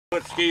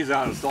Put skis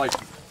on, it's like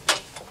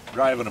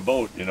driving a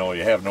boat, you know,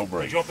 you have no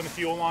brakes. Would you open the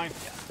fuel line?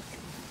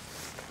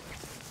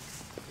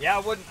 Yeah, I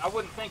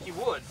wouldn't think you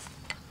would.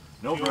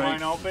 No fuel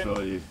brakes, line open?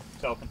 so you...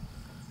 It's open.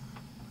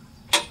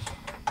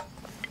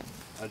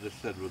 I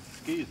just said with the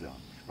skis on,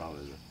 it's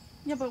probably the...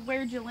 Yeah, but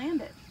where'd you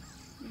land it?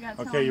 You gotta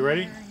tell Okay, you them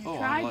ready? where you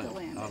tried to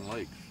land on it.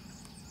 lakes.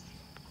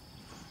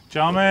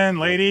 Gentlemen,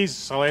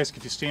 ladies, I'll ask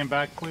if you stand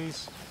back,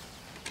 please.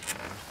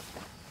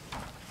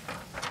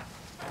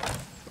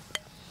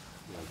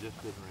 Yeah, I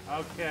just didn't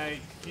remember. Okay,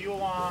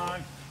 fuel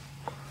on,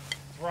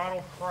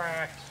 throttle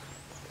cracked.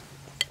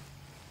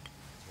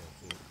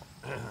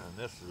 And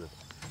this is the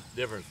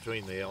difference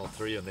between the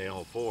L3 and the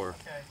L4. Okay.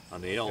 On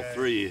the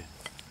L3,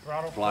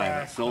 Throttle flying it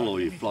cracked. solo,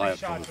 you Give me fly 3 it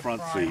from the shots of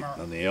front seat.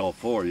 primer. On the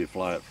L4, you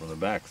fly it from the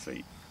back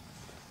seat.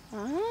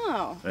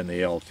 Oh. And the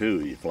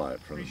L2, you fly it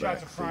from 3 the back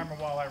shots of seat. primer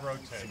while I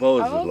rotate.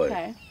 Supposedly. Oh,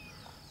 okay.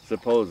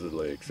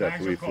 Supposedly, except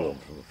Bags we are flew cold.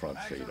 them from the front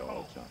Bags seat are all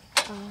cold. the time.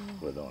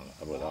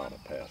 Without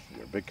a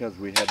passenger. Because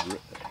we had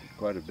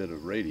quite a bit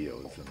of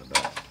radios in the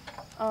back.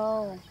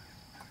 Oh.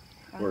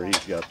 Where Okay.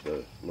 he's got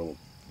the little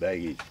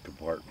baggage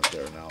compartment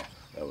there now,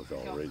 that was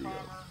all radios.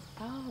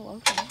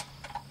 Oh, okay.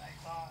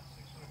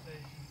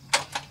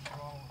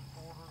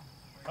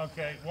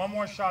 Okay, one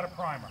more shot of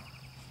primer.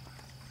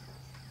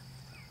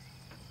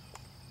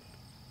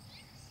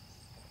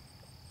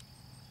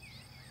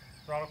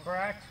 Throttle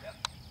cracked. Yep.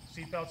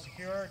 Seatbelt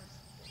secured.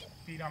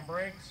 Feet on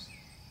brakes.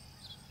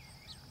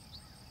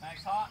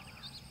 Max hot.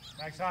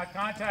 Max hot.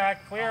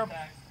 Contact. Clear.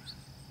 Contact.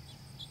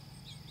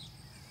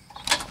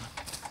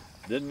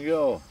 Didn't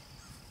go.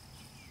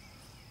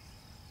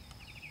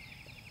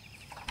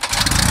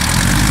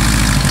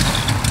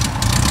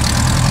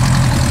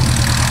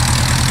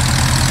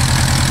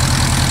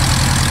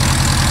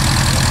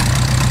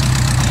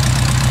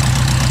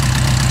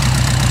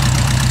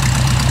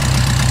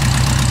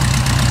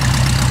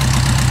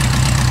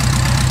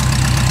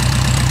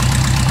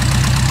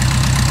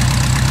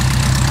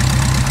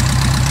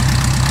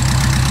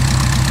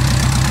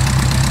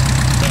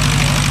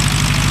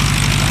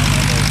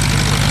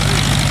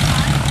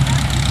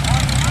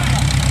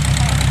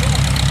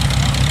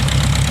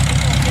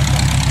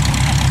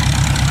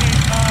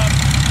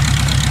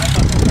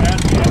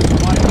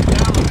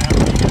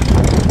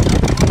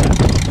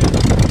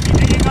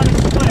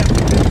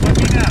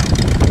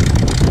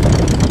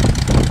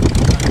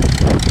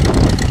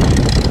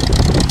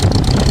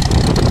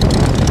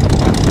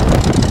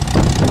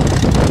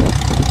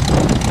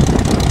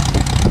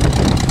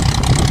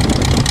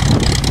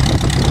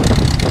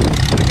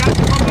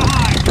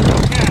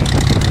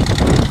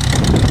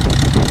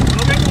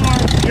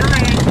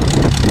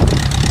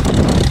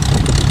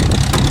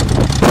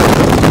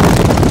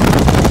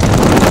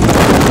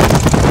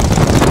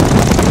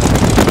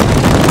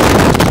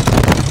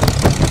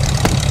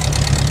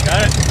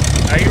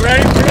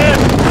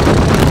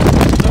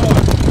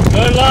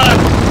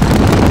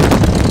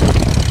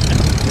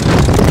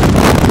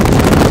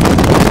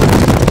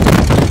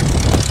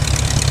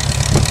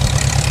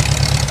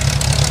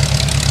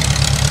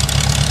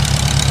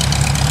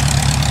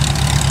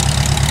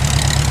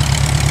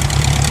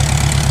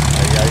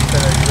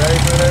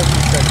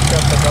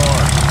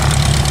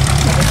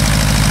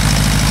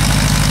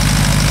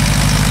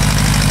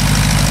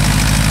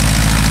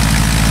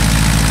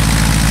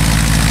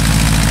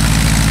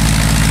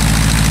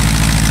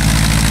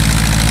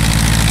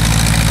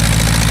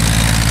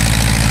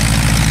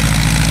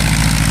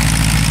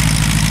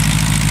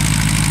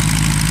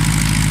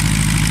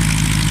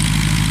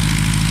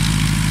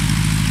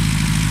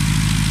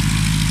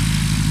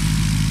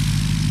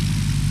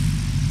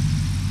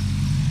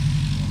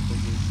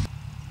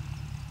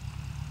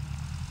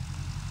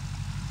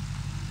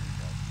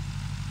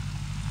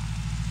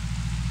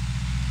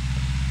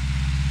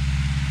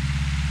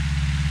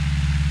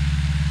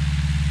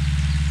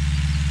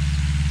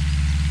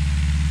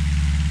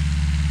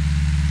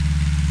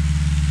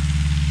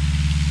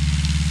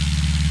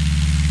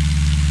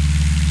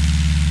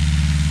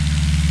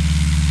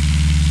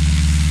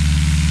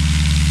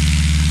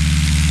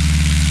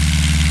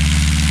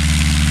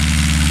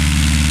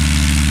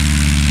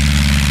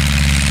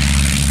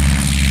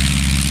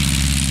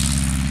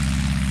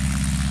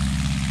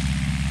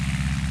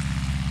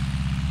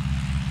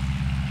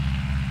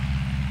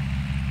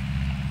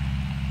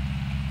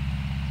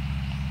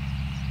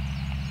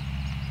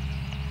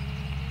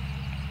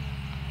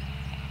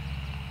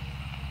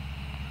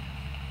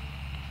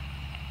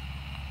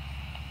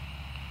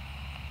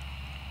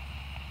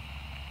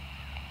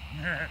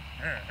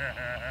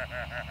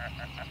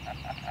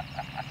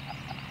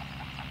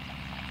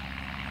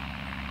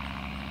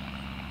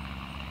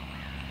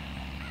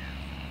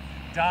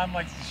 Don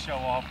likes to show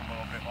off a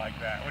little bit like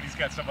that when he's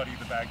got somebody in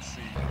the back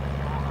seat.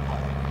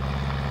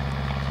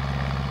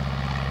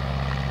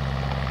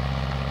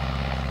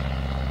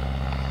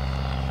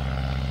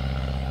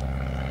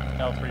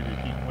 L3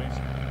 repeat,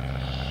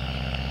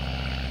 please.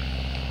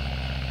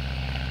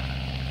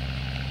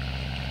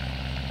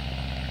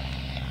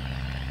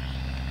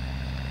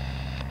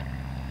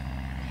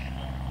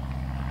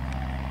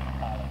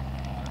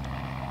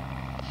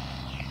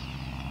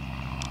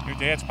 Your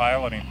dad's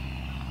piloting.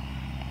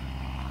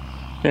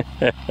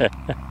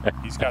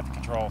 He's got the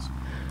controls.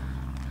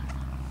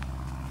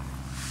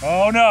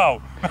 Oh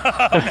no!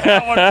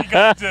 Now what's he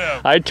gonna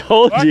do? I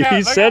told you, he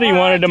Look said at he what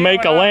wanted I to do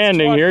make a when I was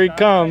landing. Here he 20.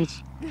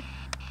 comes.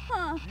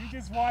 Huh. You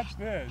just watch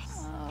this.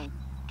 Oh,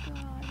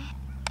 God.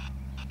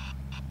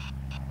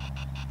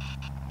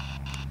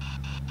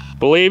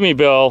 Believe me,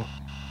 Bill,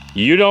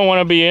 you don't want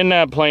to be in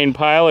that plane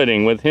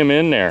piloting with him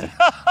in there.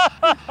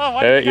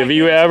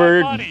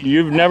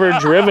 You've never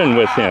driven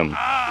with him. He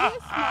was smart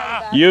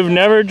about You've it.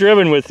 never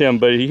driven with him,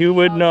 but you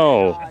would Oh,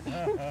 know God.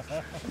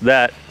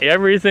 that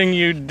everything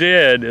you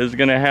did is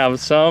going to have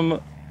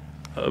some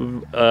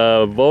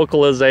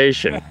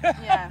vocalization.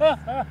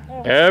 Yeah.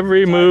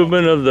 Every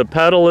movement of the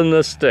pedal and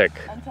the stick.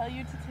 Until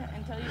you tell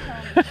him to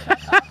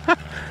shut up.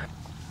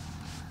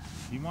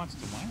 He wants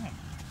to land.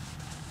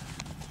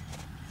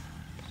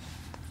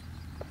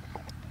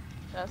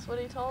 That's what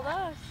he told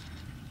us.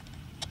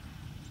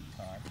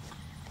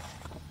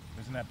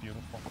 Isn't that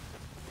beautiful?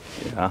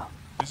 Yeah.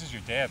 This is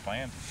your dad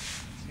landing.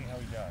 Let's see how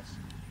he does.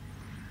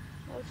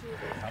 Oh,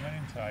 Jesus. Coming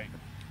in tight.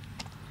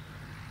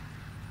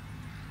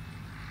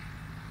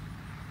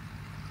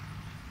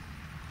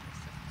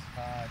 Just a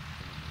tad.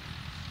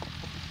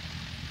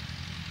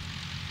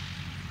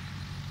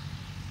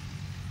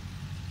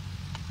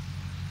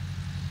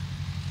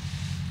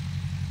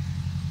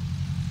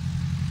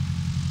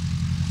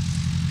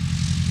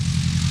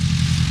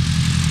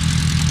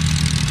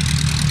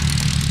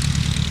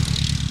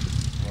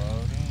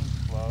 Floating,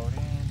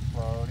 floating,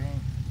 floating.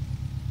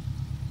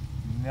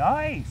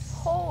 Nice!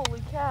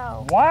 Holy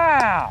cow.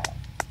 Wow!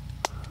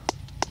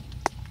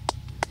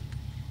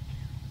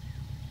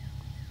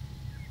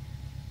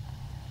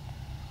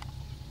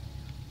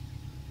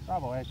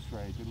 Bravo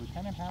X-ray. Did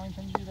Lieutenant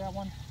Harrington do that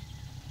one?